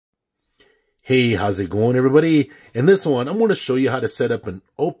Hey, how's it going, everybody? In this one, I'm going to show you how to set up an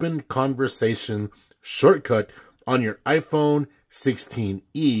open conversation shortcut on your iPhone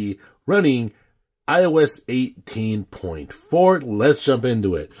 16e running iOS 18.4. Let's jump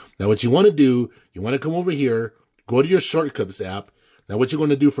into it. Now, what you want to do, you want to come over here, go to your Shortcuts app. Now, what you're going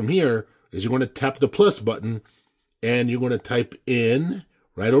to do from here is you're going to tap the plus button and you're going to type in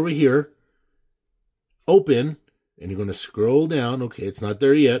right over here, open, and you're going to scroll down. Okay, it's not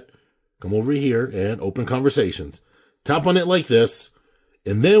there yet. Come over here and open conversations. Tap on it like this.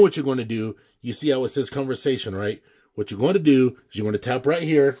 And then what you're going to do, you see how it says conversation, right? What you're going to do is you're going to tap right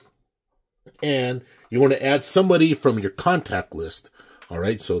here and you're going to add somebody from your contact list. All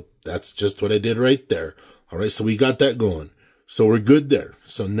right, so that's just what I did right there. All right, so we got that going. So we're good there.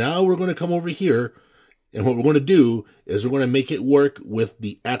 So now we're going to come over here, and what we're going to do is we're going to make it work with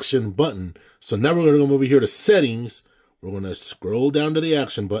the action button. So now we're going to come over here to settings. We're going to scroll down to the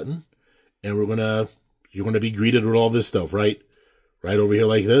action button. And you're going to be greeted with all this stuff, right? Right over here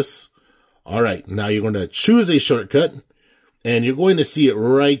like this. All right, now you're going to choose a shortcut and you're going to see it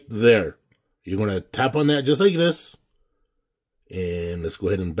right there. You're going to tap on that just like this. And let's go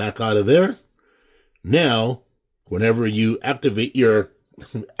ahead and back out of there. Now, whenever you activate your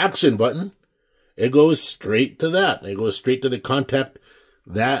action button, it goes straight to that. It goes straight to the contact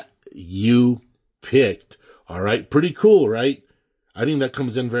that you picked. All right, pretty cool, right? I think that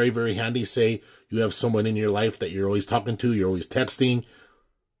comes in very, very handy. Say you have someone in your life that you're always talking to, you're always texting,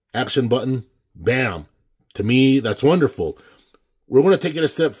 action button, bam. To me, that's wonderful. We're going to take it a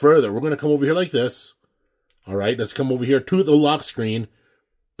step further. We're going to come over here like this. All right, let's come over here to the lock screen,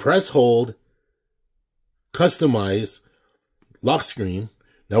 press hold, customize, lock screen.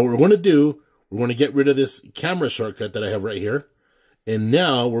 Now what we're going to do, we're going to get rid of this camera shortcut that I have right here. And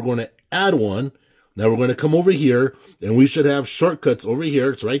now we're going to add one. Now we're going to come over here and we should have shortcuts over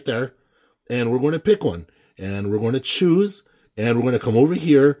here. It's right there. And we're going to pick one and we're going to choose and we're going to come over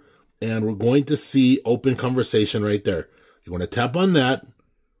here and we're going to see open conversation right there. You're going to tap on that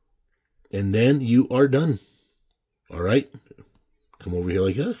and then you are done. All right. Come over here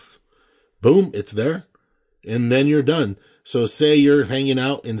like this. Boom. It's there. And then you're done. So say you're hanging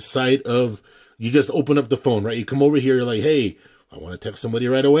out inside of, you just open up the phone, right? You come over here. You're like, hey, I want to text somebody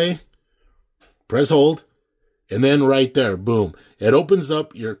right away. Press hold, and then right there, boom. It opens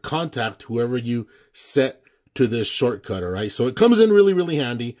up your contact, whoever you set to this shortcut, all right? So it comes in really, really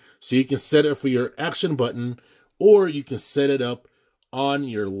handy. So you can set it for your action button, or you can set it up on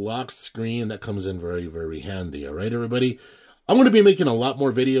your lock screen. That comes in very, very handy, all right, everybody? I'm going to be making a lot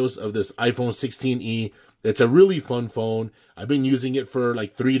more videos of this iPhone 16e. It's a really fun phone. I've been using it for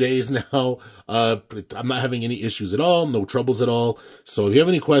like 3 days now. I'm not having any issues at all, no troubles at all. So if you have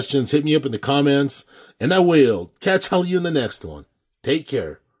any questions, hit me up in the comments, and I will catch you in the next one. Take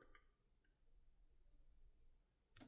care.